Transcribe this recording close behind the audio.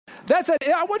That's it.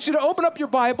 I want you to open up your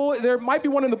Bible. There might be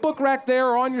one in the book rack there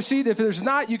or on your seat. If there's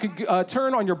not, you can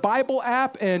turn on your Bible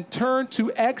app and turn to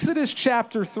Exodus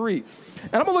chapter 3.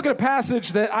 And I'm going to look at a passage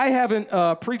that I haven't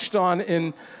preached on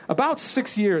in about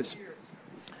 6 years.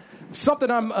 Something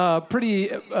I'm pretty...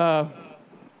 when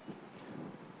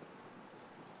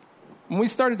we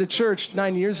started the church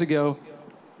 9 years ago,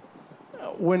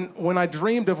 when I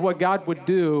dreamed of what God would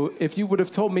do, if you would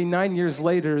have told me 9 years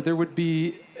later, there would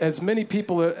be as many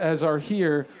people as are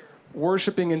here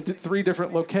worshiping in 3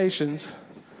 different locations,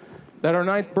 that our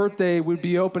 9th birthday would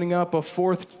be opening up a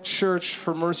 4th church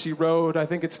for Mercy Road. I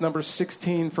think it's number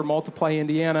 16 for Multiply,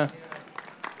 Indiana.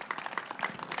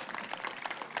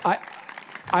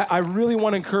 I really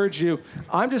want to encourage you.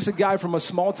 I'm just a guy from a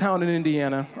small town in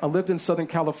Indiana. I lived in Southern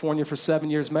California for 7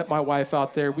 years, met my wife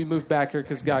out there. We moved back here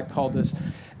because God called us.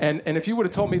 And if you would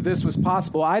have told me this was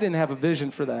possible, I didn't have a vision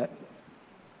for that.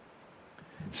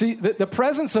 See, the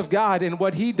presence of God and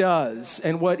what he does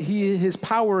and what his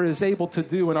power is able to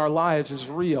do in our lives is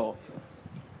real.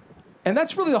 And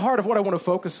that's really the heart of what I want to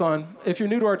focus on. If you're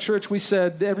new to our church, we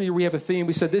said every year we have a theme.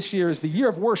 We said this year is the year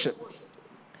of worship.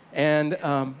 And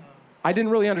I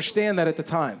didn't really understand that at the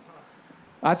time.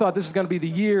 I thought this is going to be the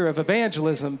year of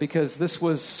evangelism because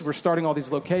we're starting all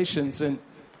these locations. And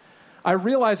I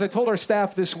realized, I told our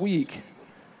staff this week,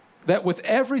 that with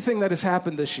everything that has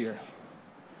happened this year,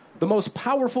 the most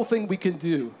powerful thing we can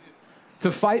do to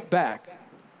fight back,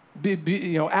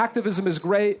 activism is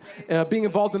great, being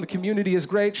involved in the community is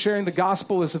great, sharing the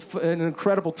gospel is an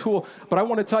incredible tool. But I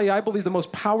want to tell you, I believe the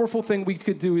most powerful thing we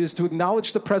could do is to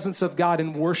acknowledge the presence of God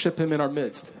and worship him in our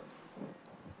midst.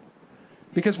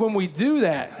 Because when we do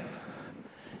that,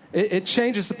 it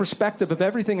changes the perspective of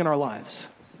everything in our lives.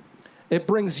 It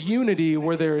brings unity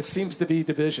where there seems to be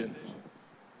division.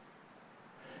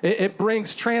 It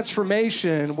brings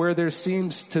transformation where there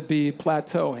seems to be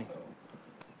plateauing.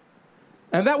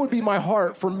 And that would be my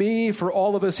heart for me, for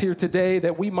all of us here today,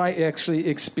 that we might actually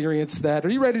experience that. Are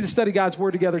you ready to study God's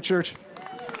Word together, church?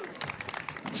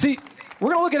 See,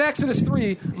 we're going to look at Exodus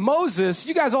 3. Moses,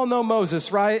 you guys all know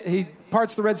Moses, right? He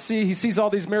parts the Red Sea. He sees all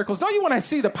these miracles. Don't you want to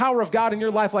see the power of God in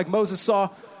your life like Moses saw?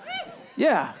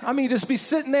 Yeah. I mean, just be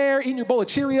sitting there, eating your bowl of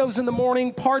Cheerios in the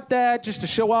morning, part that just to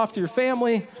show off to your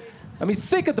family. I mean,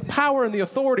 think of the power and the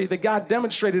authority that God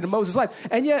demonstrated in Moses' life.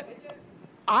 And yet,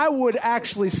 I would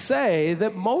actually say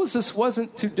that Moses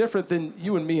wasn't too different than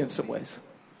you and me in some ways.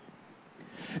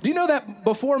 Do you know that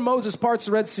before Moses parts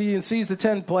the Red Sea and sees the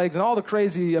 10 plagues and all the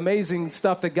crazy, amazing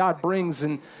stuff that God brings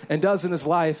and does in his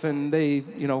life, and they,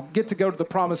 get to go to the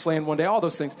promised land one day, all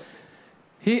those things,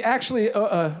 he actually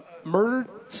murdered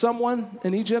someone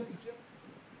in Egypt?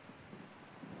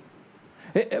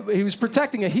 He was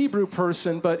protecting a Hebrew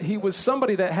person, but he was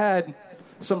somebody that had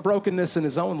some brokenness in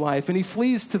his own life, and he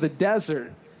flees to the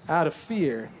desert out of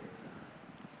fear.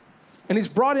 And he's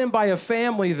brought in by a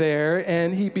family there,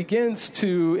 and he begins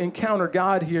to encounter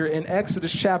God here in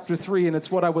Exodus chapter 3, and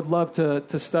it's what I would love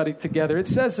to study together. It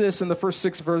says this in the first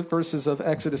 6 verses of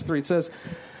Exodus 3. It says,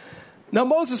 "Now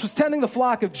Moses was tending the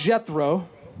flock of Jethro,"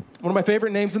 one of my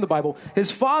favorite names in the Bible,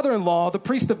 "his father-in-law, the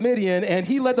priest of Midian, and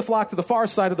he led the flock to the far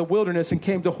side of the wilderness and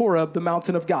came to Horeb, the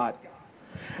mountain of God.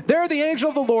 There the angel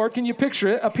of the Lord," can you picture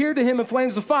it, "appeared to him in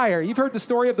flames of fire." You've heard the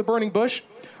story of the burning bush.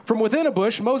 "From within a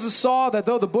bush, Moses saw that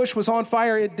though the bush was on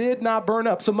fire, it did not burn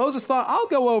up. So Moses thought, I'll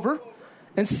go over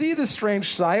and see this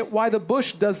strange sight, why the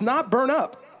bush does not burn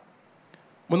up.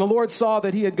 When the Lord saw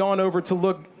that he had gone over to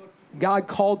look, God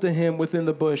called to him within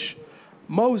the bush,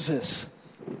 'Moses,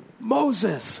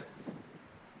 Moses.'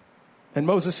 And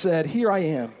Moses said, 'Here I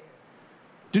am.'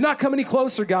 'Do not come any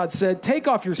closer,' God said. 'Take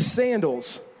off your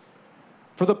sandals,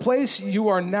 for the place you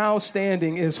are now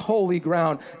standing is holy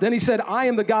ground.' Then he said, 'I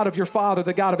am the God of your father,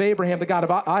 the God of Abraham, the God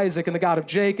of Isaac, and the God of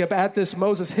Jacob.' At this,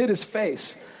 Moses hid his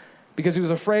face because he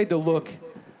was afraid to look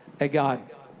at God."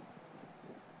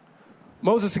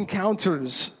 Moses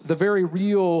encounters the very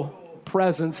real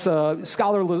presence.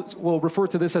 Scholars will refer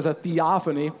to this as a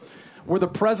theophany, where the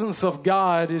presence of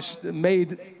God is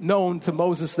made known to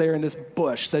Moses there in this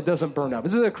bush that doesn't burn up.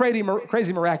 This is a crazy,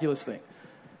 miraculous thing.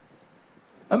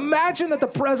 Imagine that the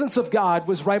presence of God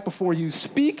was right before you,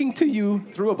 speaking to you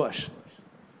through a bush.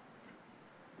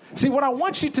 See, what I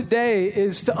want you today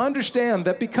is to understand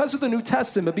that because of the New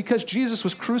Testament, because Jesus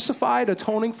was crucified,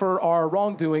 atoning for our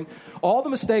wrongdoing, all the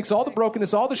mistakes, all the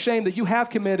brokenness, all the shame that you have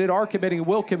committed, are committing, and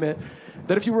will commit,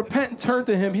 that if you repent and turn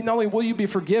to him, not only will you be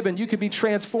forgiven, you could be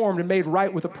transformed and made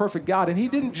right with a perfect God. And he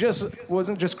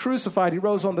wasn't just crucified, he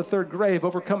rose on the third grave,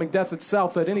 overcoming death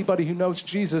itself, that anybody who knows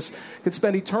Jesus could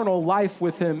spend eternal life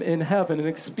with him in heaven and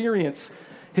experience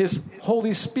His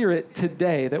Holy Spirit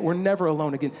today, that we're never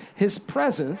alone again. His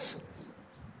presence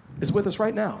is with us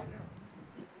right now.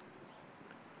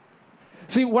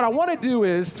 See, what I want to do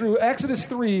is, through Exodus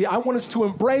 3, I want us to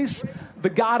embrace the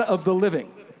God of the living.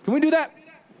 Can we do that?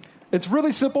 It's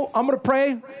really simple. I'm going to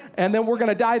pray, and then we're going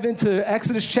to dive into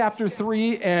Exodus chapter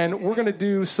 3, and we're going to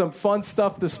do some fun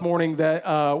stuff this morning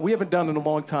that we haven't done in a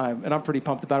long time, and I'm pretty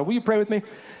pumped about it. Will you pray with me?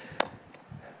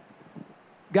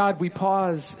 God, we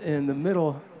pause in the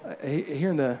middle,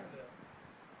 hearing the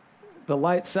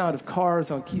light sound of cars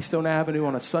on Keystone Avenue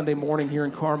on a Sunday morning here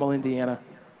in Carmel, Indiana.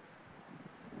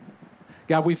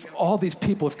 God, all these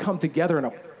people have come together in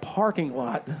a parking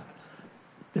lot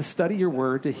to study your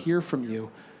word, to hear from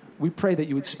you. We pray that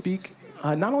you would speak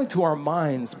not only to our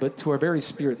minds, but to our very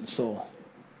spirit and soul.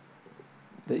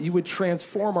 That you would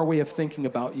transform our way of thinking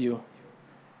about you.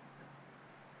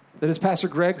 That, as Pastor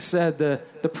Greg said,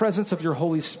 the presence of your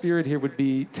Holy Spirit here would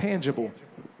be tangible.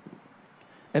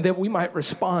 And that we might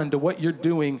respond to what you're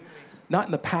doing, not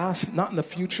in the past, not in the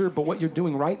future, but what you're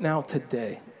doing right now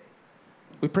today.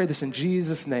 We pray this in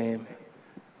Jesus' name.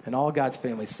 And all God's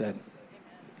family said,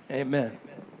 amen.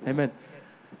 Amen.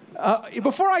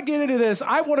 Before I get into this,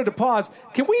 I wanted to pause.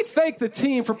 Can we thank the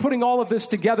team for putting all of this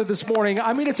together this morning?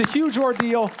 I mean, it's a huge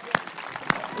ordeal.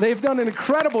 They've done an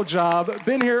incredible job.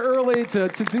 Been here early to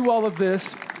do all of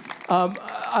this.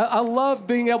 I love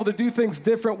being able to do things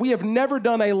different. We have never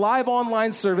done a live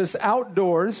online service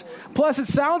outdoors. Plus, it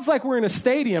sounds like we're in a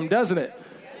stadium, doesn't it?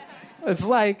 It's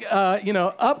like,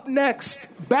 up next,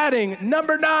 batting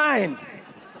number 9,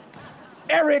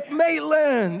 Eric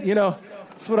Maitland.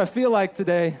 That's what I feel like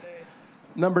today.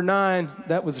 Number 9,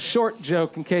 that was a short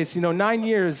joke in case, 9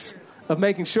 years of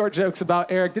making short jokes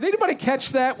about Eric. Did anybody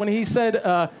catch that when he said,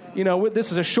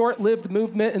 this is a short-lived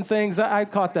movement and things? I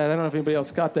caught that. I don't know if anybody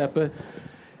else caught that. But,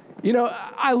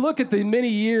 I look at the many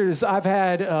years I've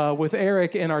had with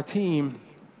Eric and our team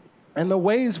and the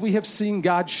ways we have seen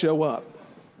God show up.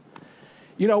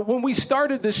 When we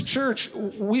started this church,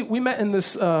 we met in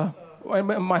this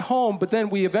in my home, but then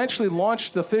we eventually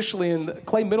launched officially in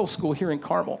Clay Middle School here in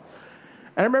Carmel.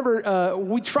 And I remember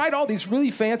we tried all these really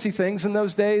fancy things in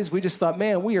those days. We just thought,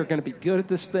 man, we are going to be good at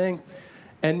this thing.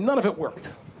 And none of it worked.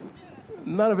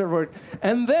 None of it worked.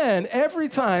 And then every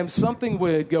time something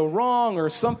would go wrong or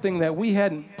something that we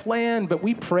hadn't planned, but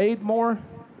we prayed more,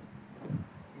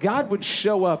 God would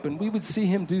show up and we would see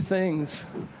him do things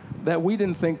that we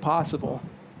didn't think possible.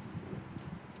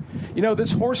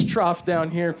 This horse trough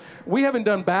down here, we haven't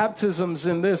done baptisms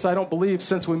in this, I don't believe,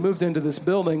 since we moved into this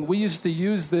building. We used to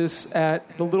use this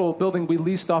at the little building we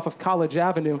leased off of College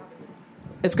Avenue.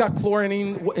 It's got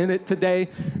chlorine in it today.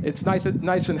 It's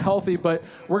nice and healthy, but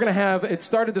we're going to have, it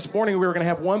started this morning, we were going to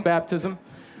have 1 baptism.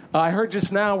 I heard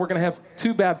just now we're going to have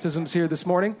 2 baptisms here this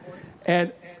morning.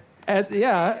 And I'm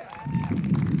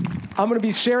going to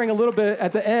be sharing a little bit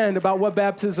at the end about what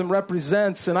baptism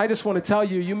represents. And I just want to tell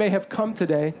you, you may have come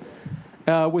today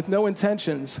with no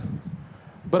intentions,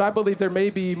 but I believe there may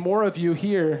be more of you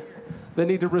here that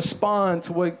need to respond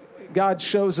to what God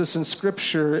shows us in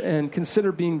Scripture and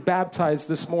consider being baptized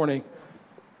this morning.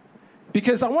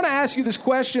 Because I want to ask you this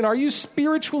question: are you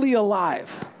spiritually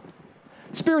alive?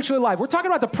 Spiritually alive. We're talking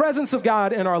about the presence of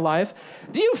God in our life.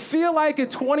 Do you feel like in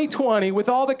 2020, with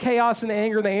all the chaos and the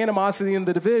anger and the animosity and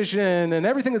the division and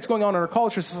everything that's going on in our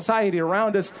culture, society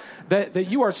around us, that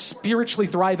you are spiritually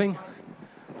thriving?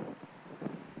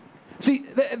 See,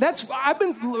 I've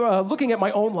been looking at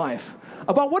my own life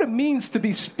about what it means to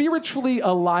be spiritually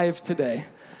alive today.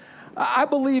 I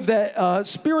believe that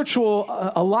spiritual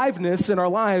aliveness in our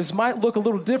lives might look a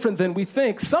little different than we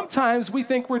think. Sometimes we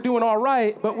think we're doing all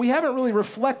right, but we haven't really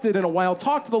reflected in a while,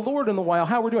 talked to the Lord in a while,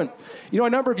 how we're doing. A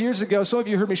number of years ago, some of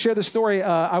you heard me share this story.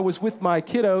 I was with my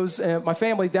kiddos and my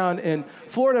family down in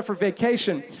Florida for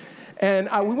vacation. And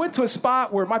we went to a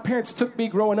spot where my parents took me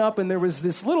growing up, and there was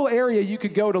this little area you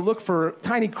could go to look for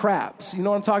tiny crabs. You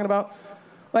know what I'm talking about?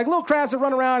 Like little crabs that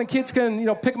run around and kids can,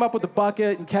 pick them up with a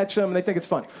bucket and catch them and they think it's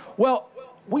fun. Well,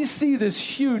 we see this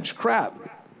huge crab.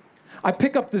 I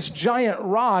pick up this giant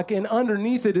rock and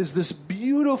underneath it is this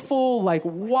beautiful,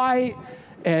 white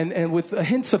and with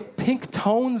hints of pink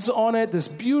tones on it, this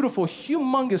beautiful,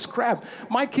 humongous crab.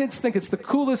 My kids think it's the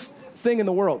coolest thing in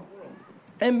the world.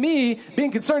 And me, being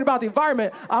concerned about the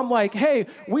environment, I'm like, hey,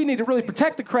 we need to really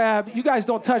protect the crab. You guys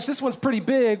don't touch. This one's pretty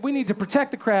big. We need to protect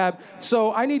the crab.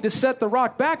 So I need to set the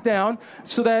rock back down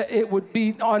so that it would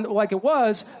be on like it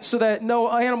was, so that no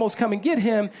animals come and get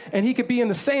him, and he could be in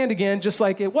the sand again just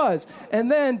like it was.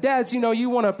 And then, dads, you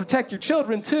want to protect your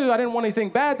children too. I didn't want anything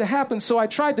bad to happen, so I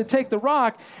tried to take the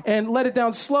rock and let it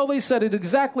down slowly, set it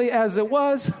exactly as it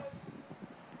was.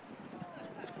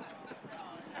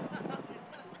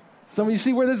 Some of you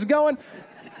see where this is going?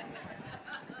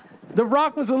 The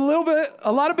rock was a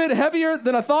lot bit heavier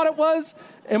than I thought it was,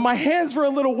 and my hands were a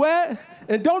little wet.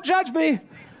 And don't judge me.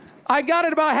 I got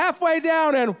it about halfway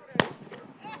down and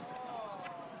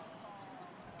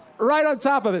right on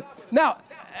top of it. Now,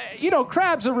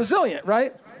 crabs are resilient,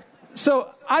 right? So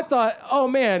I thought, oh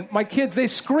man, my kids, they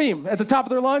scream at the top of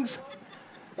their lungs.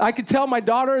 I could tell my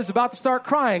daughter is about to start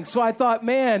crying. So I thought,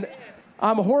 man,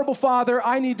 I'm a horrible father.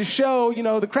 I need to show,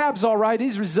 the crab's all right.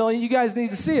 He's resilient. You guys need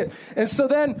to see it. And so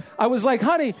then I was like,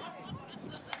 honey,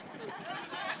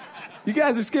 you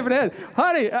guys are skipping ahead.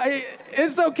 Honey,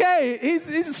 it's okay.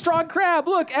 He's a strong crab.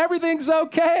 Look, everything's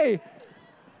okay.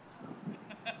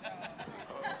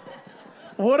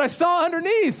 What I saw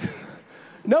underneath,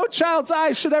 no child's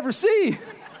eyes should ever see.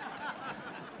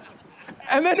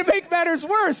 And then to make matters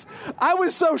worse, I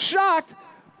was so shocked,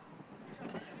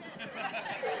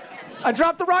 I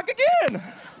dropped the rock again.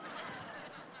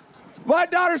 My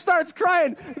daughter starts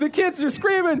crying. The kids are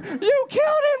screaming, "You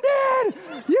killed him,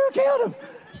 Dad! You killed him!"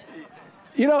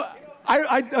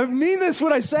 I mean this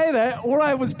when I say that. When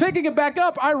I was picking it back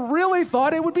up, I really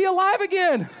thought it would be alive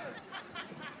again.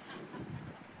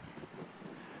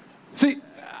 See,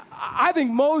 I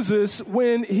think Moses,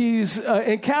 when he's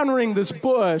encountering this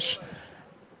bush,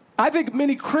 I think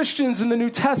many Christians in the New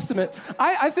Testament,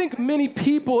 I think many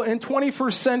people in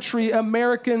 21st century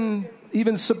American,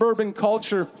 even suburban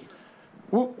culture,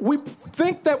 we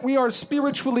think that we are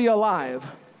spiritually alive.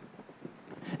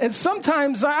 And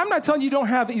sometimes, I'm not telling you don't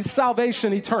have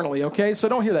salvation eternally, okay? So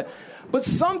don't hear that. But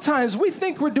sometimes we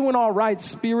think we're doing all right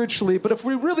spiritually, but if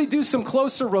we really do some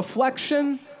closer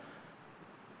reflection,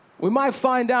 we might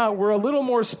find out we're a little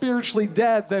more spiritually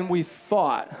dead than we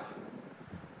thought.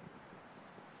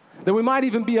 That we might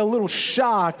even be a little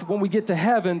shocked when we get to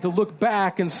heaven to look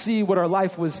back and see what our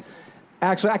life was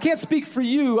actually. I can't speak for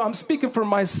you. I'm speaking for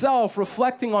myself,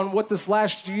 reflecting on what this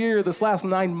last year, this last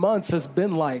 9 months has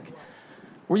been like,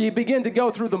 where you begin to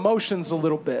go through the motions a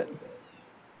little bit.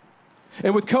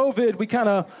 And with COVID, we kind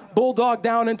of bulldog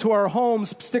down into our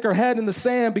homes, stick our head in the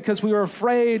sand because we were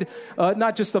afraid,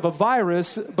 not just of a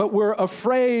virus, but we're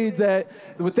afraid that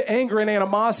with the anger and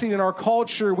animosity in our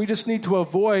culture, we just need to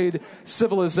avoid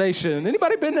civilization.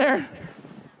 Anybody been there?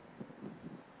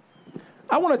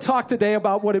 I want to talk today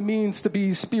about what it means to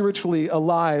be spiritually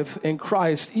alive in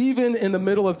Christ, even in the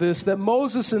middle of this, that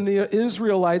Moses and the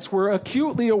Israelites were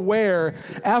acutely aware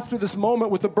after this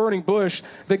moment with the burning bush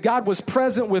that God was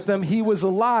present with them. He was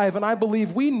alive. And I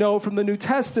believe we know from the New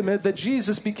Testament that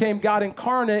Jesus became God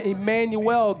incarnate,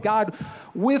 Emmanuel, God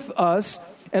with us.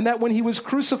 And that when he was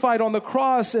crucified on the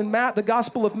cross in the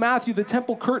Gospel of Matthew, the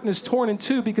temple curtain is torn in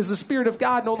two because the Spirit of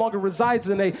God no longer resides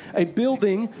in a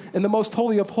building in the most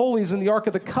holy of holies in the Ark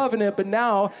of the Covenant, but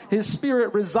now his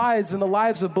Spirit resides in the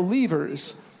lives of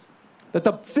believers. That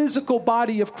the physical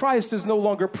body of Christ is no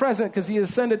longer present because he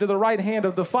ascended to the right hand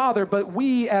of the Father, but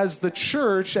we as the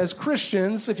church, as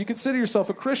Christians, if you consider yourself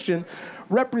a Christian,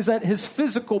 represent his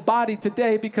physical body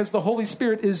today because the Holy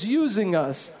Spirit is using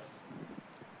us.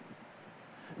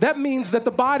 That means that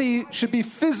the body should be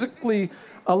physically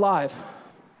alive.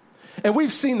 And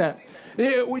we've seen that.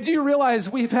 Do you realize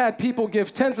we've had people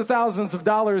give tens of thousands of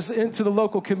dollars into the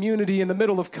local community in the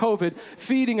middle of COVID,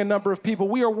 feeding a number of people?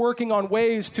 We are working on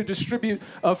ways to distribute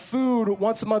food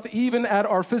once a month, even at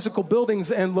our physical buildings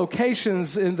and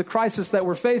locations in the crisis that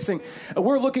we're facing.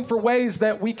 We're looking for ways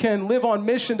that we can live on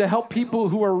mission to help people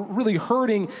who are really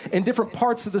hurting in different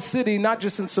parts of the city, not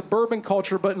just in suburban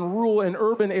culture, but in rural and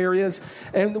urban areas.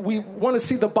 And we want to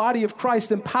see the body of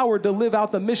Christ empowered to live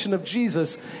out the mission of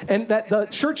Jesus. And that the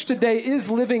church today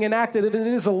is living and active, it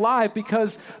is alive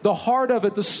because the heart of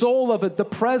it, the soul of it, the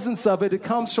presence of it, it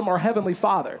comes from our Heavenly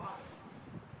Father,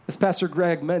 as Pastor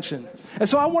Greg mentioned. And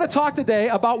so I want to talk today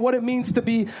about what it means to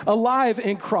be alive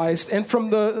in Christ. And from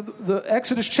the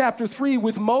Exodus chapter 3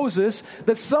 with Moses,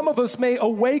 that some of us may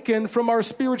awaken from our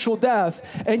spiritual death.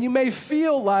 And you may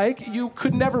feel like you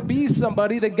could never be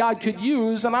somebody that God could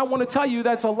use. And I want to tell you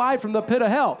that's a lie from the pit of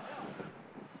hell.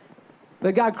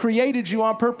 That God created you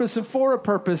on purpose and for a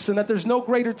purpose, and that there's no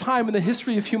greater time in the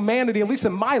history of humanity, at least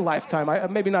in my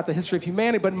lifetime, maybe not the history of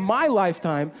humanity, but in my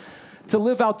lifetime, to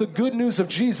live out the good news of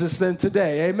Jesus than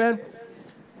today. Amen?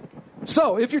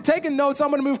 So, if you're taking notes, I'm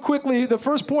going to move quickly. The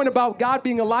first point about God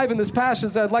being alive in this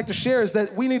passage that I'd like to share is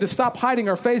that we need to stop hiding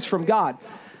our face from God.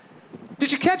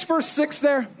 Did you catch verse 6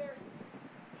 there?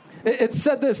 It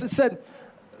said this. It said,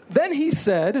 then he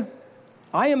said,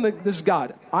 this is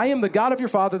God. I am the God of your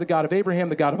father, the God of Abraham,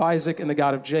 the God of Isaac, and the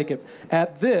God of Jacob.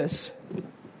 At this,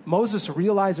 Moses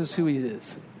realizes who he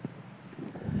is.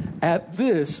 At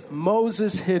this,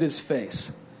 Moses hid his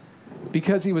face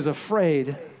because he was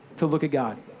afraid to look at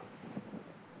God.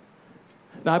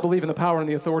 Now, I believe in the power and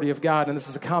the authority of God, and this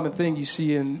is a common thing you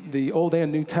see in the Old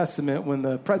and New Testament. When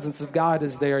the presence of God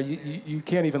is there, you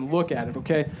can't even look at it,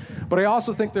 okay? But I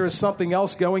also think there is something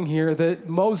else going here that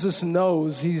Moses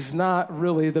knows he's not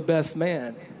really the best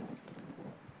man.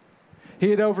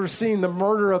 He had overseen the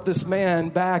murder of this man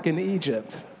back in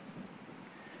Egypt.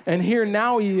 And here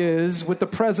now he is with the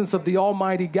presence of the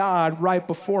Almighty God right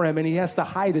before him, and he has to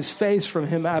hide his face from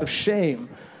him out of shame.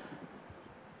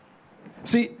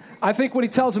 See, I think when he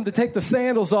tells him to take the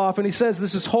sandals off and he says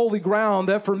this is holy ground,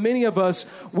 that for many of us,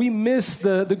 we miss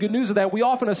the good news of that. We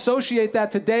often associate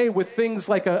that today with things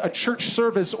like a church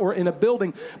service or in a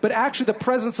building. But actually the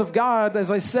presence of God,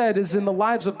 as I said, is in the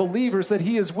lives of believers, that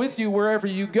he is with you wherever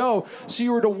you go. So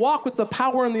you are to walk with the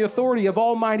power and the authority of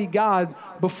Almighty God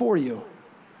before you.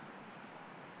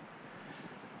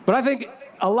 But I think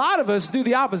a lot of us do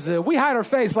the opposite. We hide our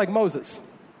face like Moses.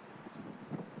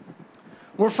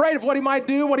 We're afraid of what he might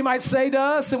do, what he might say to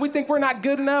us, and we think we're not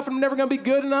good enough and we're never going to be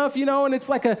good enough, and it's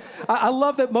like I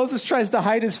love that Moses tries to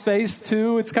hide his face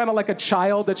too. It's kind of like a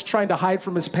child that's trying to hide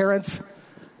from his parents.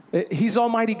 He's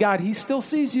Almighty God. He still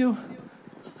sees you.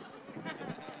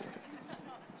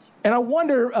 And I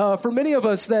wonder, for many of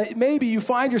us, that maybe you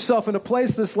find yourself in a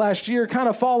place this last year kind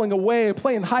of falling away,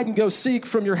 playing hide-and-go-seek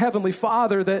from your Heavenly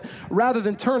Father, that rather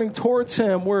than turning towards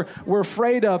Him, we're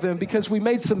afraid of Him because we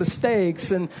made some mistakes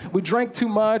and we drank too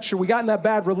much, or we got in that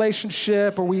bad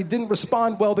relationship, or we didn't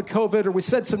respond well to COVID, or we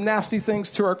said some nasty things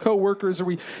to our coworkers, or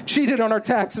we cheated on our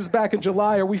taxes back in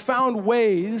July, or we found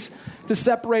ways to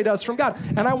separate us from God.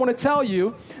 And I want to tell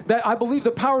you that I believe the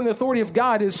power and the authority of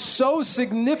God is so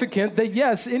significant that,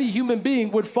 yes, any human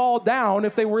being would fall down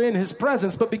if they were in His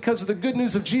presence, but because of the good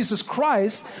news of Jesus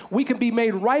Christ, we can be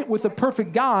made right with the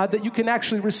perfect God, that you can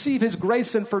actually receive His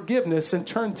grace and forgiveness and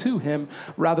turn to Him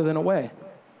rather than away.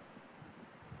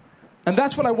 And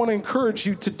that's what I want to encourage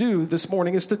you to do this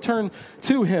morning, is to turn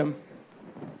to Him.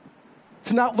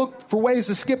 To not look for ways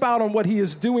to skip out on what He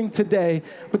is doing today,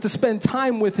 but to spend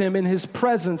time with Him in His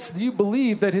presence. Do you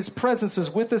believe that His presence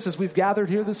is with us as we've gathered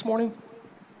here this morning?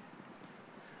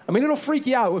 I mean, it'll freak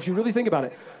you out if you really think about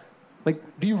it.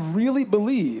 Like, do you really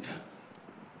believe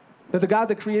that the God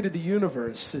that created the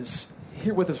universe is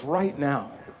here with us right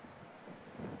now?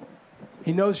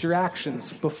 He knows your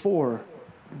actions before,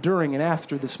 during, and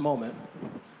after this moment.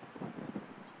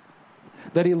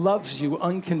 That He loves you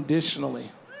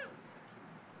unconditionally.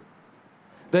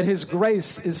 That His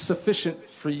grace is sufficient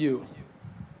for you.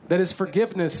 That His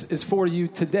forgiveness is for you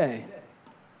today.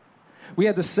 We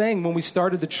had the saying when we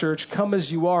started the church, come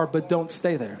as you are, but don't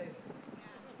stay there.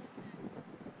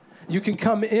 You can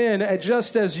come in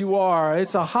just as you are.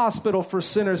 It's a hospital for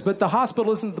sinners, but the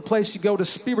hospital isn't the place you go to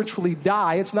spiritually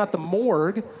die. It's not the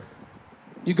morgue.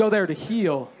 You go there to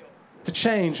heal, to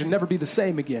change, and never be the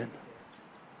same again.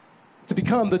 To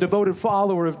become the devoted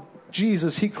follower of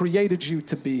Jesus He created you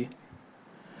to be.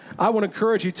 I want to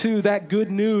encourage you, too, that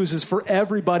good news is for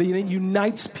everybody, and it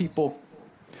unites people.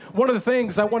 One of the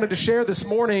things I wanted to share this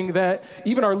morning that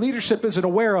even our leadership isn't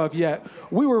aware of yet,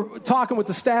 we were talking with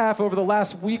the staff over the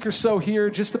last week or so here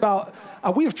just about,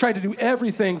 we have tried to do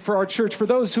everything for our church. For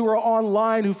those who are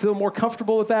online, who feel more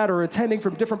comfortable with that, or attending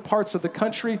from different parts of the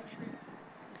country.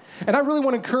 And I really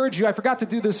want to encourage you, I forgot to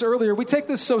do this earlier, we take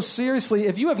this so seriously.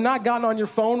 If you have not gotten on your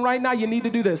phone right now, you need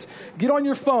to do this. Get on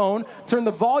your phone, turn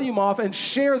the volume off, and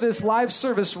share this live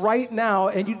service right now,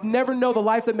 and you'd never know the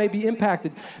life that may be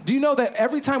impacted. Do you know that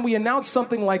every time we announce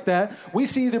something like that, we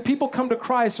see either people come to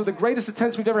Christ or the greatest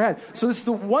attendance we've ever had. So this is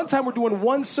the one time we're doing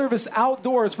one service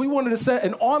outdoors. We wanted to set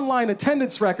an online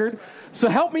attendance record, so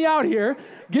help me out here.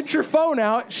 Get your phone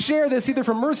out, share this either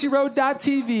from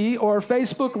mercyroad.tv or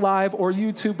Facebook Live or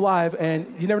YouTube Live,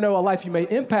 and you never know a life you may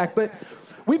impact. But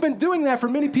we've been doing that for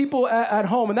many people at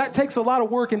home, and that takes a lot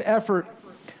of work and effort.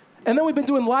 And then we've been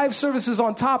doing live services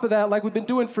on top of that like we've been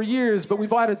doing for years, but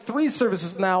we've added 3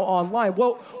 services now online.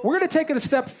 Well, we're going to take it a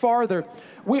step farther.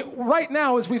 Right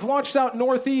now, as we've launched out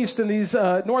Northeast and these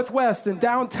Northwest and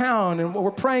downtown, and we're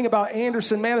praying about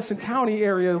Anderson, Madison County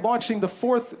area, launching the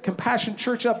 4th Compassion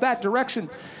Church up that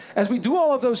direction. As we do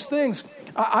all of those things,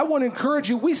 I want to encourage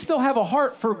you, we still have a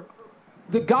heart for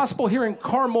the gospel here in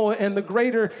Carmel and the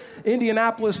greater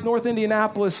Indianapolis, North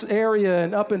Indianapolis area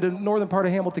and up into the northern part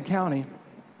of Hamilton County.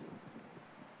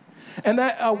 And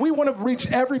that we want to reach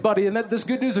everybody, and that this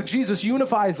good news of Jesus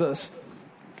unifies us.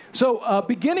 So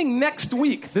beginning next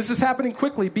week, this is happening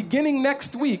quickly, beginning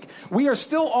next week, we are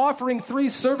still offering 3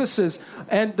 services,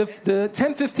 and the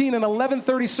 10:15 and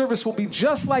 11:30 service will be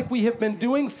just like we have been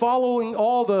doing, following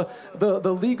all the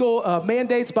legal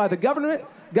mandates by the government.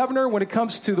 Governor, when it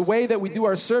comes to the way that we do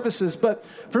our services. But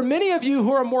for many of you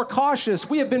who are more cautious,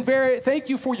 we have been thank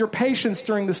you for your patience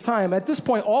during this time. At this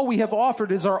point, all we have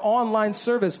offered is our online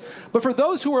service. But for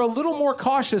those who are a little more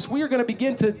cautious, we are going to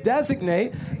begin to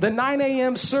designate the 9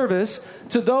 a.m. service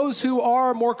to those who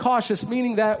are more cautious,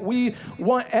 meaning that we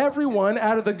want everyone,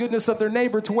 out of the goodness of their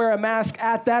neighbor, to wear a mask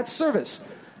at that service.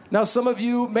 Now, some of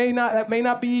you that may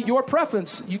not be your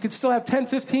preference. You could still have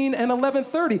 10:15 and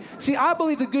 11:30. See, I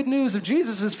believe the good news of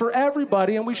Jesus is for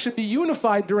everybody, and we should be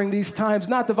unified during these times,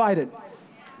 not divided.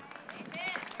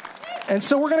 And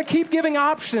so we're going to keep giving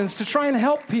options to try and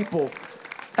help people.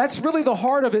 That's really the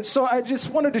heart of it. So I just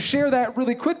wanted to share that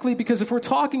really quickly, because if we're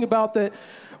talking about that,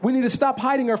 we need to stop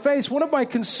hiding our face. One of my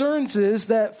concerns is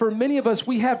that for many of us,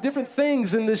 we have different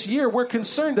things in this year we're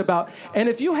concerned about. And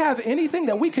if you have anything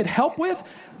that we could help with,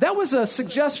 that was a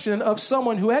suggestion of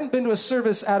someone who hadn't been to a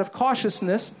service out of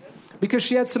cautiousness because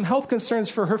she had some health concerns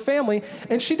for her family.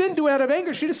 And she didn't do it out of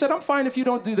anger. She just said, I'm fine if you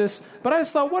don't do this. But I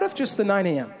just thought, what if just the 9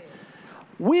 a.m.?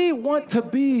 We want to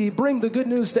bring the good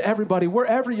news to everybody,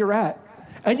 wherever you're at.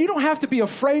 And you don't have to be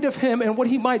afraid of him and what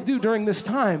he might do during this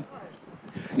time.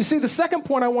 You see, the second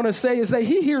point I want to say is that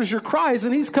he hears your cries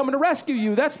and he's coming to rescue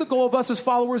you. That's the goal of us as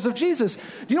followers of Jesus. Do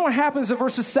you know what happens in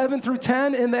verses 7 through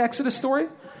 10 in the Exodus story?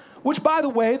 Which, by the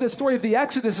way, the story of the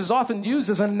Exodus is often used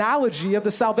as an analogy of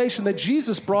the salvation that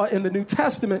Jesus brought in the New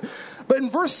Testament. But in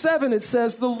verse 7 it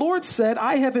says, the Lord said,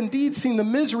 I have indeed seen the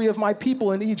misery of my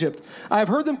people in Egypt. I have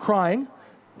heard them crying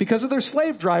because of their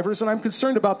slave drivers, and I'm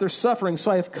concerned about their suffering.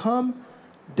 So I have come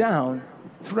down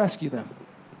to rescue them.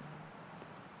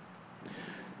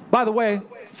 By the way,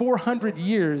 400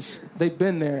 years they've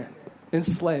been there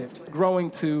enslaved,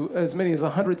 growing to as many as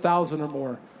 100,000 or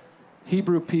more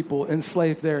Hebrew people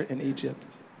enslaved there in Egypt.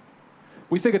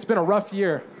 We think it's been a rough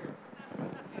year.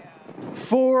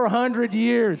 400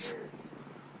 years.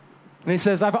 And he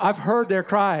says, I've heard their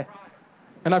cry,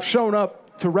 and I've shown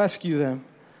up to rescue them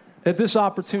at this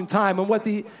opportune time. And what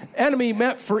the enemy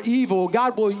meant for evil,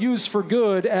 God will use for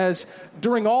good, as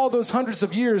during all those hundreds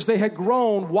of years, they had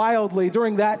grown wildly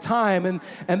during that time,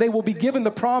 and they will be given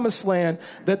the promised land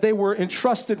that they were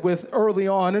entrusted with early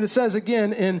on. And it says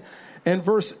again in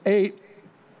verse 8,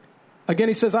 again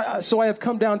he says, so I have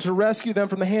come down to rescue them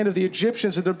from the hand of the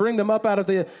Egyptians and to bring them up out of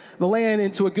the land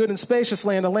into a good and spacious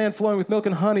land, a land flowing with milk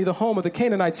and honey, the home of the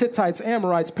Canaanites, Hittites,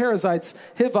 Amorites, Perizzites,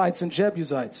 Hivites, and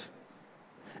Jebusites.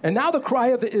 And now the cry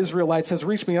of the Israelites has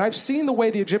reached me, and I've seen the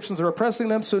way the Egyptians are oppressing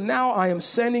them, so now I am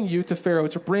sending you to Pharaoh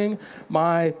to bring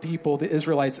my people, the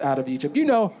Israelites, out of Egypt. You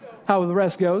know how the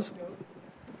rest goes.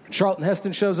 Charlton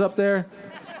Heston shows up there.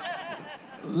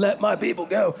 Let my people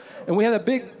go. And we have a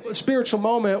big spiritual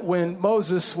moment when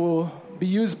Moses will be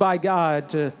used by God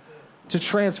to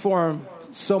transform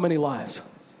so many lives.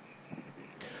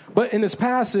 But in this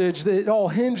passage, it all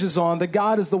hinges on that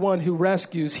God is the one who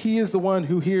rescues. He is the one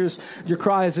who hears your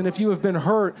cries. And if you have been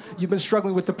hurt, you've been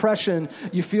struggling with depression,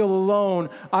 you feel alone,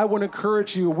 I want to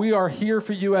encourage you. We are here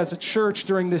for you as a church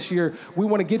during this year. We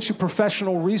want to get you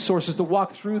professional resources to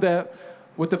walk through that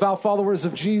with devout followers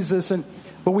of Jesus.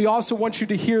 But we also want you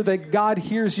to hear that God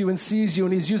hears you and sees you,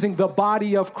 and he's using the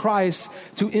body of Christ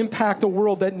to impact a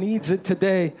world that needs it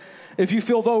today. If you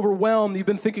feel overwhelmed, you've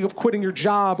been thinking of quitting your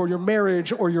job or your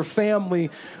marriage or your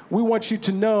family, we want you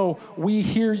to know we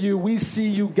hear you, we see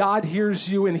you, God hears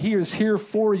you, and he is here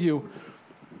for you.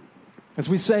 As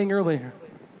we sang earlier,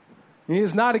 he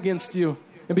is not against you.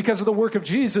 And because of the work of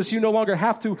Jesus, you no longer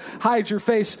have to hide your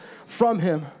face from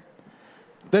him.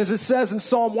 But as it says in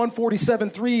Psalm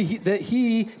 147:3, that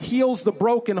he heals the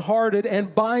brokenhearted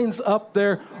and binds up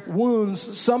their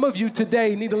wounds. Some of you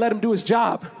today need to let him do his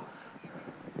job.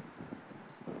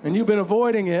 And you've been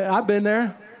avoiding it. I've been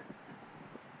there.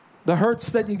 The hurts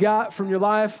that you got from your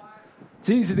life, it's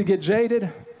easy to get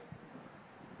jaded.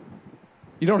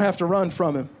 You don't have to run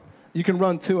from him. You can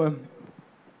run to him.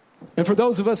 And for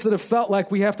those of us that have felt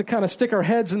like we have to kind of stick our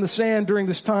heads in the sand during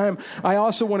this time, I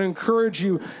also want to encourage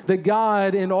you that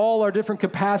God, in all our different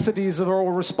capacities of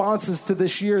our responses to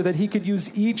this year, that he could use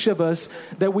each of us,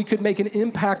 that we could make an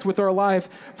impact with our life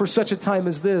for such a time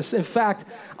as this. In fact,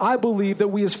 I believe that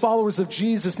we as followers of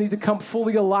Jesus need to come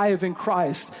fully alive in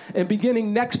Christ. And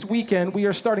beginning next weekend, we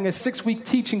are starting a 6-week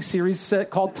teaching series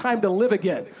called Time to Live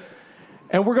Again.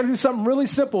 And we're going to do something really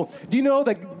simple. Do you know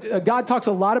that God talks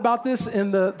a lot about this?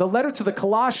 In the letter to the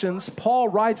Colossians, Paul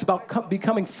writes about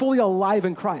becoming fully alive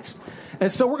in Christ. And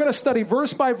so we're going to study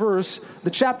verse by verse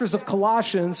the chapters of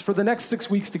Colossians for the next 6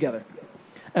 weeks together.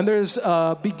 And there's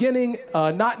beginning,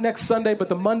 not next Sunday, but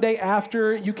the Monday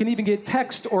after. You can even get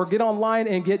text or get online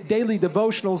and get daily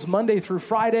devotionals Monday through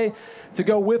Friday to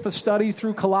go with a study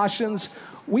through Colossians.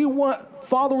 We want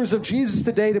followers of Jesus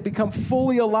today to become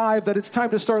fully alive, that it's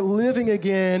time to start living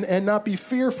again and not be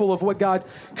fearful of what God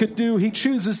could do. He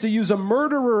chooses to use a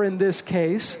murderer in this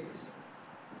case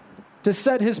to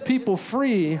set his people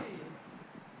free,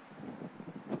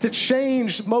 to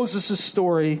change Moses'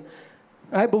 story.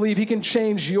 I believe he can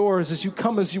change yours as you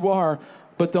come as you are,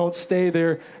 but don't stay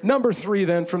there. Number 3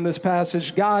 then from this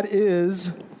passage, God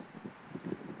is,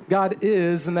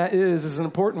 and that is an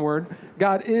important word,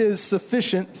 God is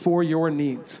sufficient for your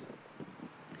needs.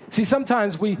 See,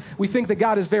 sometimes we think that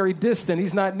God is very distant.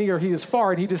 He's not near, he is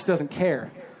far, and he just doesn't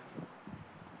care.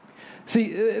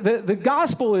 See, the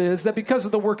gospel is that because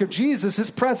of the work of Jesus, his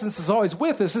presence is always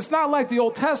with us. It's not like the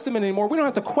Old Testament anymore. We don't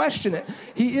have to question it.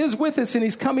 He is with us, and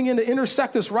he's coming in to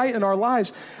intersect us right in our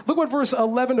lives. Look what verse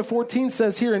 11 to 14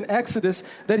 says here in Exodus,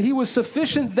 that he was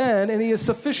sufficient then, and he is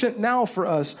sufficient now for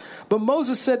us. But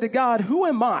Moses said to God, who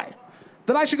am I,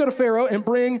 that I should go to Pharaoh and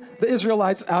bring the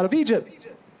Israelites out of Egypt?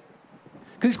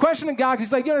 Because he's questioning God.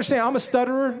 He's like, you understand, I'm a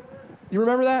stutterer. You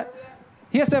remember that?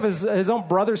 He has to have his own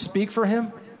brother speak for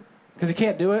him, because he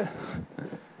can't do it.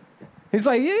 He's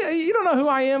like, yeah, you don't know who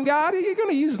I am, God. Are you going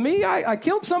to use me? I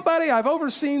killed somebody. I've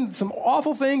overseen some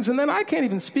awful things, and then I can't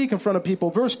even speak in front of people.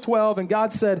 Verse 12, and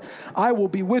God said, I will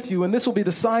be with you, and this will be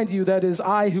the sign to you that is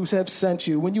I who have sent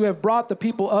you. When you have brought the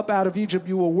people up out of Egypt,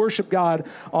 you will worship God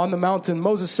on the mountain.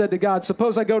 Moses said to God,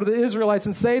 suppose I go to the Israelites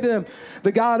and say to them,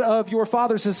 the God of your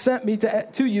fathers has sent me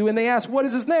to you, and they ask, what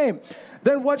is his name?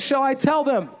 Then what shall I tell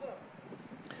them?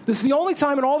 This is the only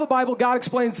time in all the Bible God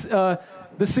explains the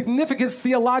significance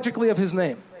theologically of his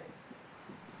name.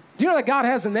 Do you know that God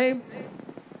has a name?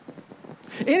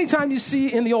 Anytime you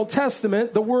see in the Old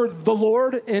Testament the word the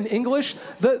Lord in English,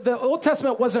 the Old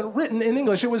Testament wasn't written in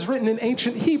English. It was written in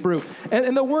ancient Hebrew.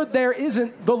 And the word there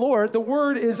isn't the Lord. The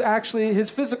word is actually his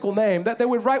physical name that they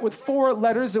would write with 4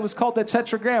 letters. It was called the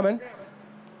Tetragrammaton.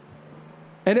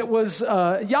 And it was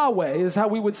Yahweh is how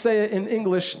we would say it in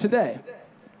English today.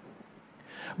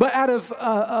 But out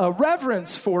of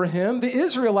reverence for him, the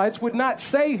Israelites would not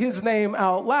say his name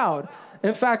out loud.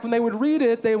 In fact, when they would read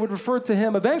it, they would refer to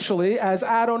him eventually as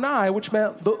Adonai, which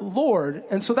meant the Lord.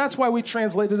 And so that's why we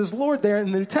translate it as Lord there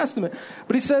in the New Testament.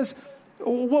 But he says,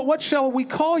 what shall we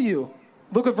call you?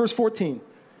 Look at verse 14.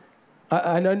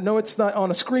 I know it's not on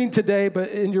a screen today, but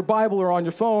in your Bible or on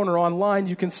your phone or online,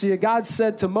 you can see it. God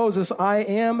said to Moses, I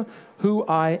am who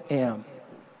I am.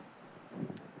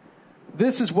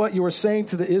 This is what you are saying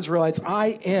to the Israelites.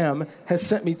 I am has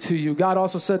sent me to you. God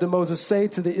also said to Moses, say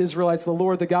to the Israelites, the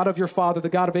Lord, the God of your father, the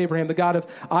God of Abraham, the God of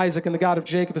Isaac, and the God of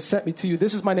Jacob has sent me to you.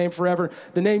 This is my name forever,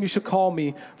 the name you should call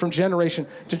me from generation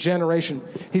to generation.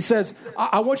 He says,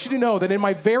 I want you to know that in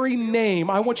my very name,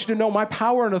 I want you to know my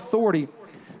power and authority.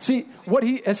 See, what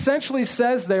he essentially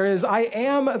says there is, I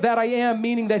am that I am,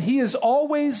 meaning that he is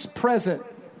always present.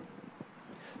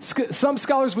 Some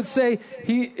scholars would say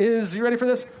he is, you ready for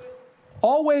this?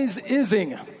 Always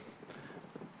ising,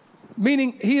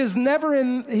 meaning he is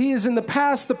in the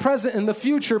past, the present, and the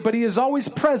future, but he is always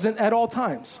present at all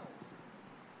times.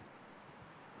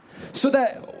 So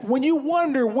that when you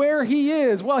wonder where he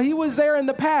is, well, he was there in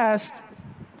the past.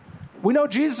 We know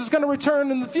Jesus is going to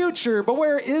return in the future, but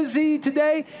where is he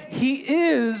today? He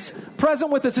is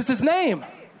present with us. It's his name.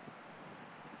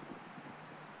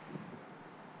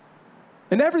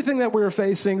 And everything that we're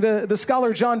facing, the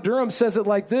scholar John Durham says it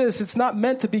like this: it's not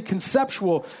meant to be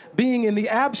conceptual, being in the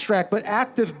abstract, but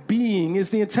active being is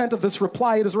the intent of this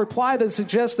reply. It is a reply that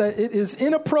suggests that it is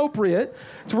inappropriate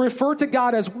to refer to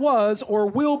God as was or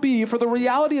will be, for the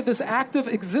reality of this active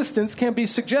existence can be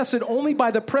suggested only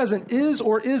by the present is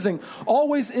or isn't,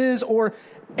 always is or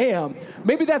am.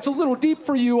 Maybe that's a little deep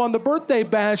for you on the birthday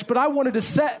bash, but I wanted to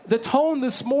set the tone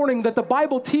this morning that the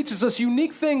Bible teaches us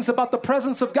unique things about the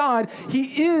presence of God.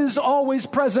 He is always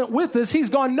present with us. He's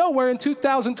gone nowhere in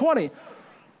 2020.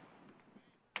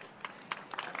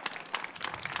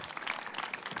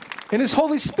 And his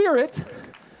Holy Spirit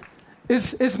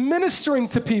is ministering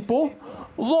to people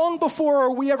long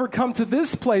before we ever come to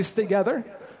this place together.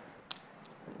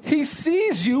 He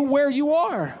sees you where you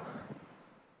are.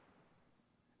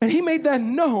 And he made that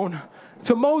known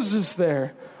to Moses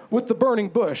there with the burning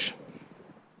bush.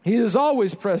 He is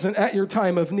always present at your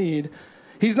time of need.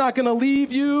 He's not going to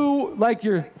leave you like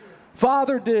your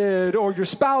father did, or your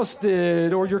spouse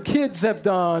did, or your kids have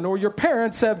done, or your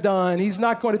parents have done. He's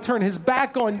not going to turn his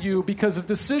back on you because of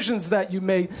decisions that you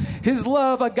made. His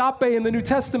love, agape in the New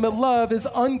Testament love, is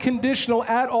unconditional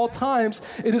at all times.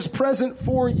 It is present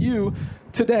for you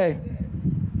today.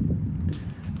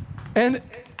 And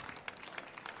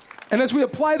And as we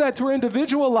apply that to our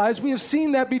individual lives, we have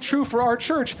seen that be true for our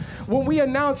church. When we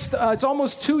announced, it's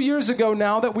almost 2 years ago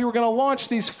now, that we were going to launch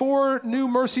these 4 new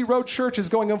Mercy Road churches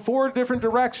going in 4 different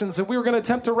directions, and we were going to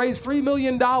attempt to raise $3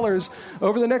 million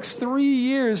over the next 3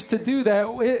 years to do that,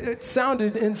 it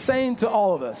sounded insane to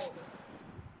all of us.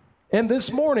 And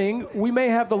this morning, we may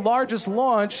have the largest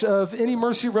launch of any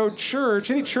Mercy Road church,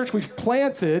 any church we've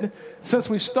planted since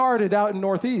we started out in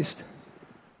Northeast.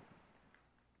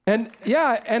 And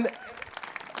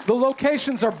the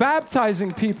locations are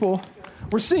baptizing people.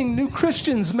 We're seeing new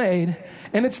Christians made.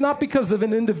 And it's not because of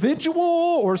an individual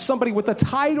or somebody with a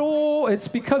title. It's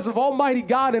because of Almighty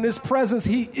God and His presence.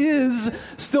 He is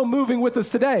still moving with us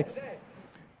today.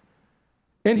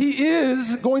 And He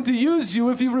is going to use you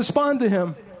if you respond to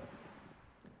Him.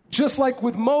 Just like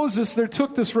with Moses, there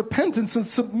took this repentance and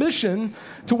submission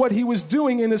to what he was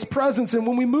doing in His presence. And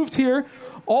when we moved here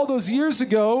all those years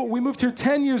ago, we moved here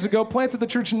 10 years ago, planted the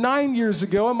church 9 years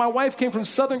ago, and my wife came from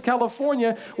Southern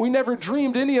California. We never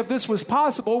dreamed any of this was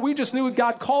possible. We just knew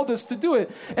God called us to do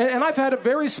it. And I've had a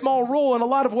very small role in a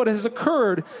lot of what has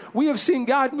occurred. We have seen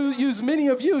God use many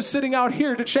of you sitting out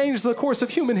here to change the course of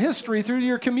human history through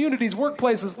your communities,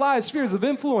 workplaces, lives, spheres of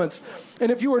influence.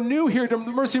 And if you are new here to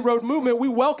the Mercy Road movement, we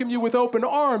welcome you with open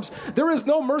arms. There is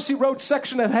no Mercy Road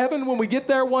section of heaven when we get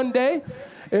there one day.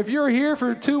 If you're here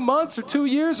for 2 months or 2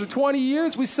 years or 20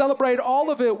 years, we celebrate all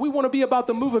of it. We want to be about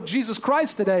the move of Jesus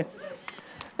Christ today.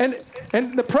 And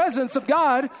the presence of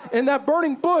God in that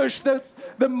burning bush that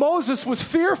Moses was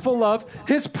fearful of,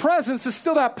 His presence is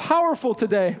still that powerful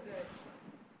today.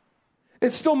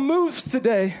 It still moves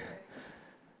today.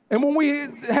 And when we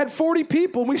had 40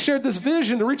 people, we shared this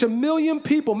vision to reach 1 million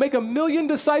people, make 1 million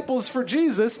disciples for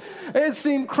Jesus. It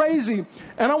seemed crazy.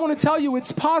 And I want to tell you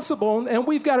it's possible. And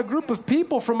we've got a group of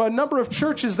people from a number of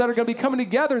churches that are going to be coming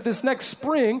together this next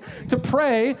spring to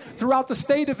pray throughout the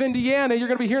state of Indiana. You're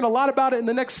going to be hearing a lot about it in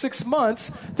the next 6 months,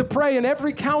 to pray in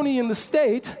every county in the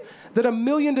state that 1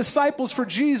 million disciples for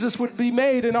Jesus would be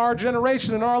made in our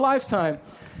generation, in our lifetime.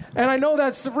 And I know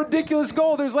that's a ridiculous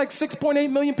goal. There's like 6.8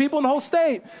 million people in the whole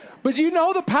state. But you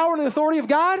know the power and the authority of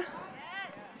God?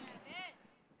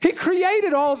 He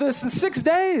created all of this in 6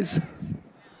 days.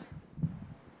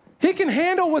 He can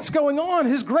handle what's going on.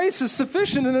 His grace is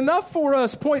sufficient and enough for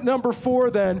us. Point number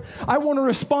 4 then. I want to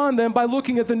respond then by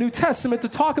looking at the New Testament to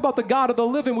talk about the God of the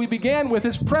living. We began with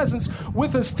His presence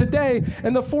with us today.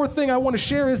 And the 4th thing I want to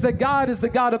share is that God is the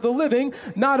God of the living,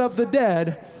 not of the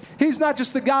dead. He's not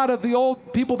just the God of the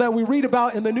old people that we read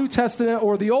about in the New Testament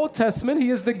or the Old Testament. He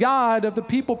is the God of the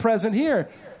people present here.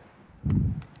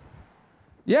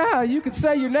 Yeah, you could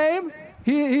say your name.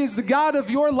 He is the God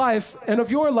of your life and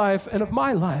of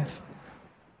my life.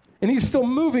 And He's still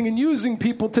moving and using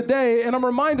people today. And I'm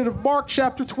reminded of Mark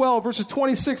chapter 12, verses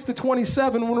 26 to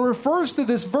 27, when it refers to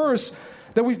this verse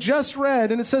that we've just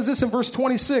read. And it says this in verse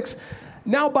 26,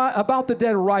 now about the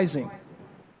dead rising.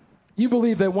 You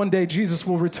believe that one day Jesus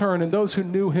will return and those who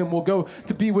knew Him will go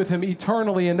to be with Him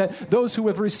eternally, and that those who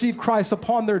have received Christ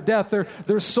upon their death,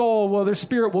 their soul, their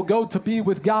spirit will go to be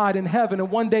with God in heaven.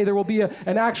 And one day there will be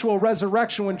an actual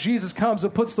resurrection when Jesus comes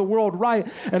and puts the world right.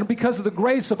 And because of the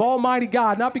grace of Almighty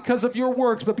God, not because of your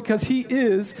works, but because He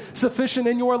is sufficient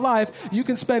in your life, you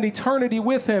can spend eternity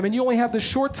with Him. And you only have this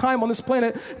short time on this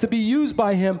planet to be used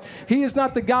by Him. He is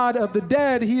not the God of the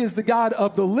dead. He is the God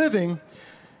of the living.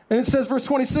 And it says, verse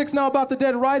 26, now about the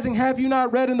dead rising, have you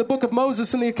not read in the book of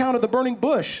Moses in the account of the burning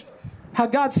bush, how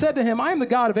God said to him, I am the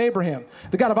God of Abraham,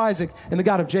 the God of Isaac, and the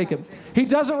God of Jacob. He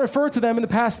doesn't refer to them in the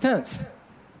past tense.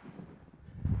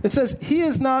 It says, He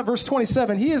is not, verse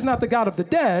 27, He is not the God of the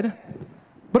dead,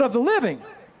 but of the living.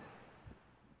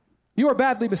 You are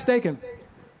badly mistaken.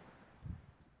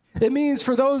 It means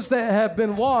for those that have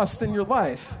been lost in your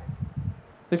life,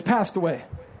 they've passed away,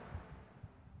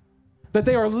 that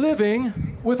they are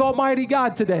living with Almighty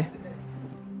God today.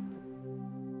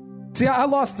 See, I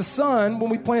lost a son when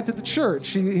we planted the church.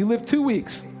 He lived 2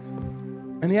 weeks,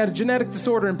 and he had a genetic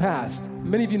disorder and passed.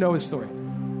 Many of you know his story.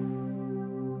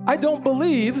 I don't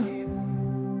believe,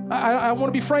 I want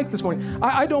to be frank this morning,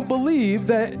 I don't believe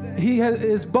that he has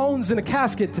his bones in a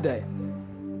casket today.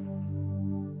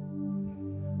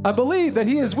 I believe that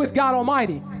he is with God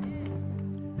Almighty.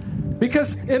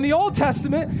 Because in the Old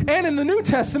Testament and in the New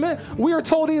Testament, we are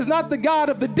told He is not the God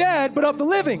of the dead, but of the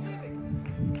living.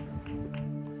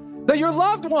 That your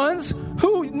loved ones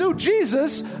who knew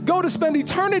Jesus go to spend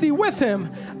eternity with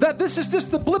him, that this is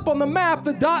just the blip on the map,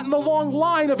 the dot in the long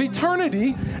line of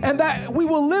eternity, and that we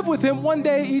will live with him one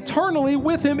day eternally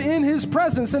with him in his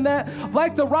presence. And that,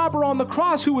 like the robber on the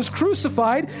cross who was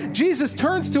crucified, Jesus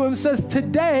turns to him and says,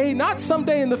 today, not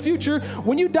someday in the future,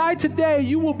 when you die today,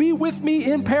 you will be with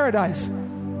me in paradise.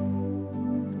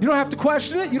 You don't have to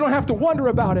question it. You don't have to wonder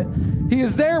about it. He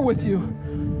is there with you.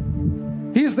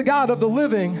 He is the God of the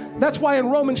living. That's why in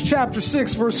Romans chapter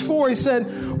 6, verse 4, he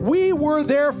said, we were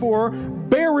therefore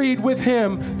buried with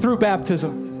him through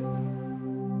baptism.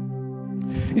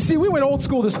 You see, we went old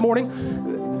school this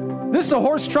morning. This is a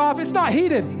horse trough. It's not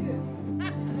heated.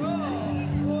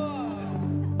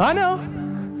 I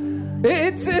know.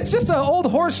 It's just an old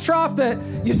horse trough that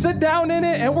you sit down in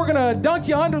it and we're going to dunk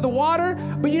you under the water.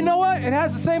 But you know what? It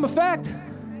has the same effect.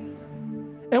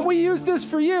 And we used this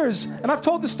for years. And I've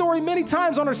told the story many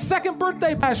times on our second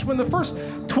birthday bash when the first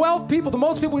 12 people, the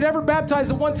most people we'd ever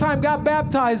baptized at one time, got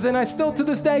baptized. And I still to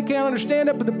this day can't understand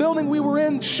it. But the building we were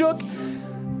in shook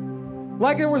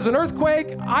like there was an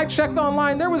earthquake. I checked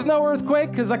online. There was no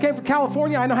earthquake because I came from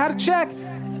California. I know how to check.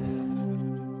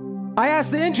 I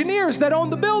asked the engineers that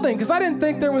owned the building because I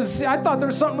thought there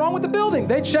was something wrong with the building.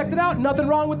 They checked it out, nothing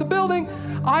wrong with the building.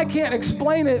 I can't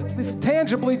explain it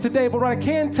tangibly today, but what I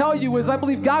can tell you is I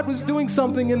believe God was doing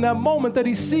something in that moment that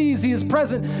he sees, he is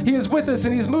present, he is with us,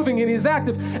 and he's moving, and he's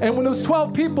active. And when those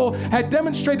 12 people had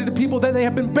demonstrated to people that they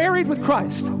have been buried with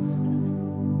Christ,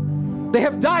 they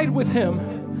have died with him,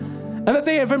 and that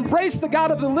they have embraced the God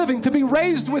of the living to be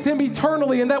raised with him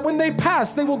eternally, and that when they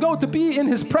pass, they will go to be in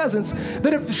his presence,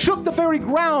 that it shook the very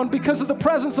ground because of the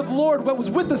presence of the Lord what was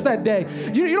with us that day.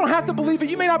 You don't have to believe it.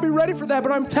 You may not be ready for that,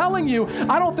 but I'm telling you,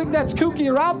 I don't think that's kooky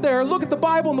or out there. Look at the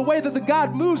Bible and the way that the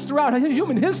God moves throughout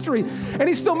human history, and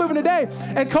he's still moving today.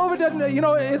 And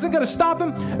COVID isn't going to stop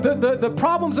him. The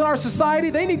problems in our society,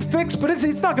 they need fixed, but it's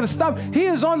not going to stop. He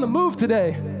is on the move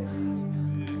today.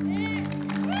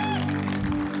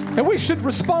 And we should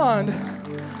respond.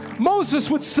 Moses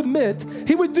would submit.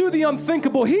 He would do the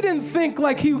unthinkable. He didn't think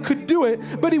like he could do it,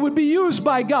 but he would be used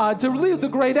by God to lead the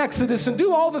great Exodus and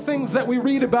do all the things that we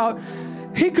read about.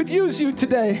 He could use you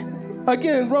today.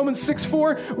 Again, Romans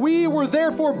 6:4, we were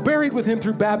therefore buried with him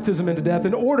through baptism into death,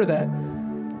 in order that,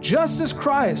 just as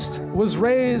Christ was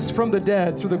raised from the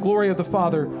dead through the glory of the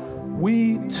Father,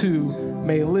 we too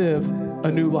may live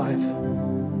a new life.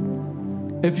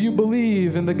 If you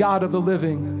believe in the God of the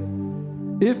living,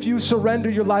 if you surrender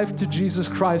your life to Jesus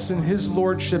Christ and his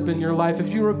lordship in your life,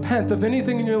 if you repent of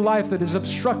anything in your life that is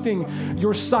obstructing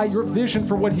your sight, your vision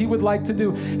for what he would like to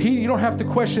do, you don't have to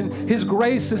question. His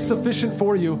grace is sufficient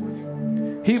for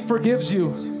you. He forgives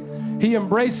you. He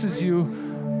embraces you.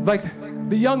 Like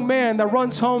the young man that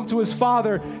runs home to his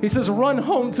father, he says, run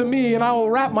home to me and I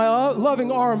will wrap my loving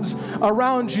arms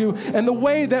around you. And the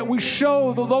way that we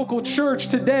show the local church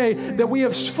today that we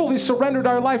have fully surrendered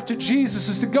our life to Jesus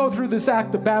is to go through this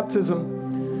act of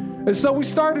baptism. And so we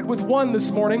started with 1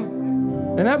 this morning,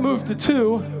 and that moved to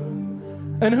 2.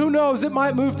 And who knows, it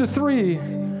might move to 3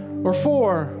 or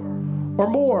 4 or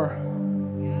more.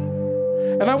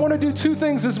 And I want to do 2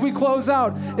 things as we close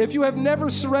out. If you have never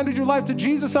surrendered your life to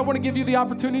Jesus, I want to give you the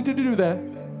opportunity to do that.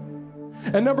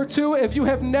 And number 2, if you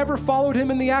have never followed him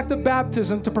in the act of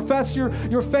baptism, to profess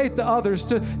your faith to others,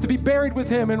 to be buried with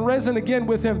him and risen again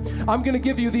with him, I'm going to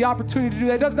give you the opportunity to do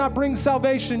that. It does not bring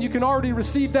salvation. You can already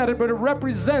receive that, but it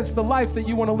represents the life that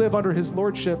you want to live under his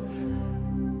lordship.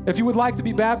 If you would like to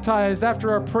be baptized after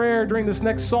our prayer during this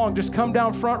next song, just come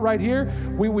down front right here.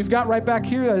 We've got right back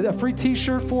here a free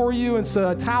t-shirt for you and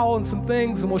a towel and some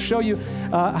things, and we'll show you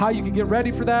how you can get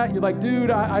ready for that. You're like, dude,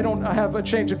 I have a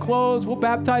change of clothes. We'll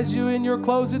baptize you in your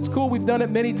clothes. It's cool. We've done it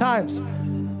many times.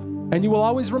 And you will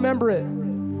always remember it.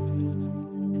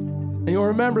 And you'll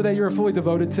remember that you're fully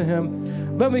devoted to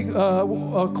him. Let me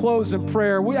close in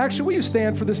prayer. Will you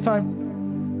stand for this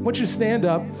time? I want you to stand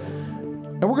up.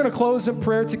 And we're going to close in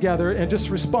prayer together and just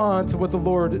respond to what the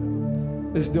Lord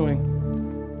is doing.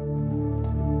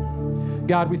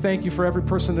 God, we thank you for every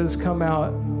person that has come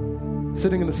out,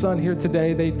 sitting in the sun here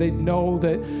today. They know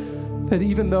that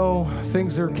even though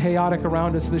things are chaotic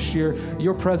around us this year,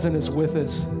 your presence is with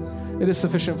us. It is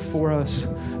sufficient for us.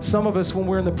 Some of us, when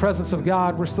we're in the presence of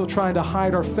God, we're still trying to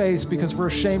hide our face because we're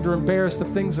ashamed or embarrassed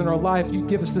of things in our life. You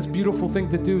give us this beautiful thing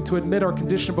to do, to admit our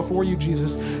condition before you,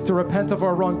 Jesus, to repent of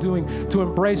our wrongdoing, to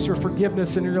embrace your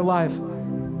forgiveness in your life.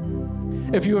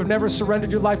 If you have never surrendered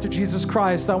your life to Jesus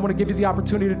Christ, I want to give you the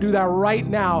opportunity to do that right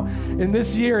now. In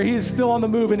this year, he is still on the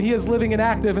move and he is living and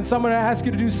active. And so I'm going to ask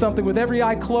you to do something with every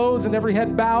eye closed and every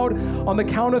head bowed. On the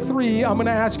count of 3, I'm going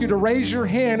to ask you to raise your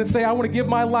hand and say, I want to give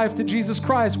my life to Jesus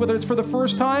Christ, whether it's for the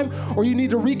first time or you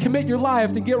need to recommit your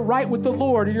life to get right with the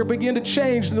Lord and you'll begin to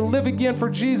change and to live again for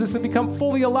Jesus and become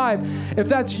fully alive. If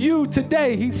that's you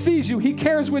today, he sees you, he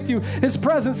cares with you, his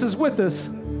presence is with us.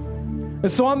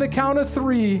 And so on the count of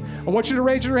 3, I want you to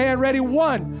raise your hand. Ready?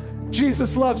 1,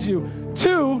 Jesus loves you.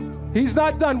 2, he's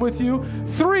not done with you.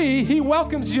 3, he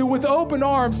welcomes you with open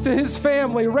arms to his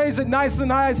family. Raise it nice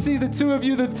and high. I see the 2 of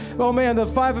you,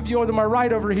 the 5 of you to my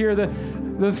right over here,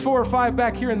 the 4 or 5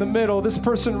 back here in the middle, this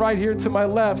person right here to my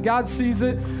left. God sees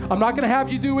it. I'm not going to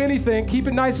have you do anything. Keep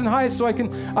it nice and high so I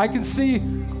can see.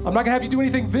 I'm not going to have you do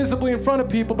anything visibly in front of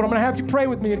people, but I'm going to have you pray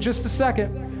with me in just a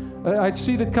second. I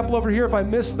see the couple over here if I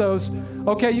missed those.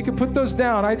 Okay, you can put those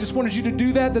down. I just wanted you to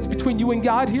do that. That's between you and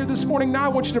God here this morning. Now I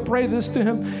want you to pray this to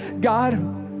him. God,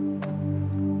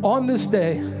 on this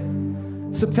day,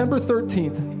 September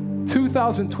 13th,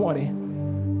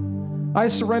 2020, I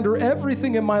surrender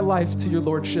everything in my life to your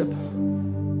Lordship.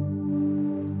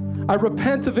 I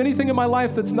repent of anything in my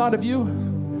life that's not of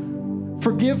you.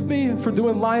 Forgive me for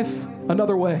doing life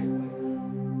another way.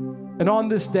 And on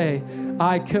this day,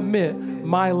 I commit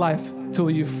my life to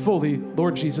you fully,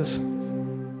 Lord Jesus.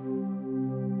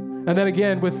 And then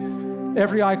again, with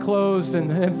every eye closed,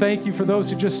 and thank you for those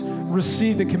who just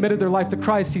received and committed their life to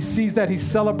Christ. He sees that, he's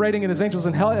celebrating, and his angels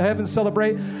in heaven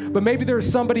celebrate. But maybe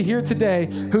there's somebody here today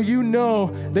who you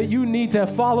know that you need to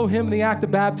follow him in the act of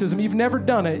baptism. You've never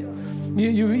done it.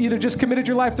 You either just committed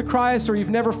your life to Christ or you've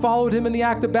never followed him in the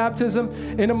act of baptism.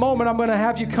 In a moment, I'm going to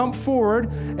have you come forward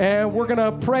and we're going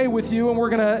to pray with you and we're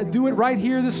going to do it right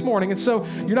here this morning. And so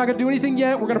you're not going to do anything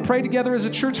yet. We're going to pray together as a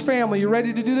church family. You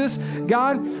ready to do this?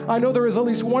 God, I know there is at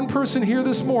least one person here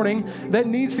this morning that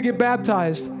needs to get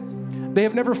baptized. They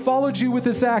have never followed you with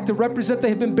this act to represent they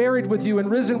have been buried with you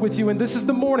and risen with you. And this is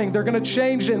the morning. They're going to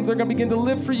change and they're going to begin to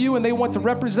live for you. And they want to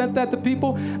represent that to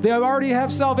people. They already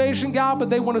have salvation, God, but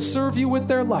they want to serve you with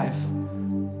their life.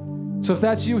 So if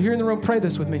that's you here in the room, pray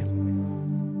this with me.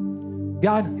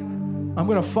 God, I'm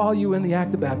going to follow you in the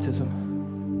act of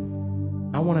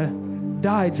baptism. I want to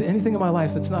die to anything in my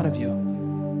life that's not of you.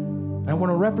 And I want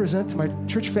to represent to my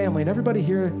church family and everybody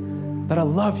here that I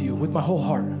love you with my whole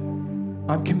heart.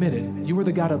 I'm committed. You are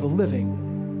the God of the living,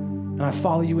 and I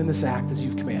follow you in this act as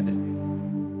you've commanded.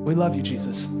 We love you,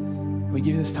 Jesus. We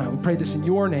give you this time. We pray this in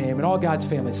your name, and all God's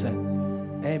family said,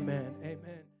 amen.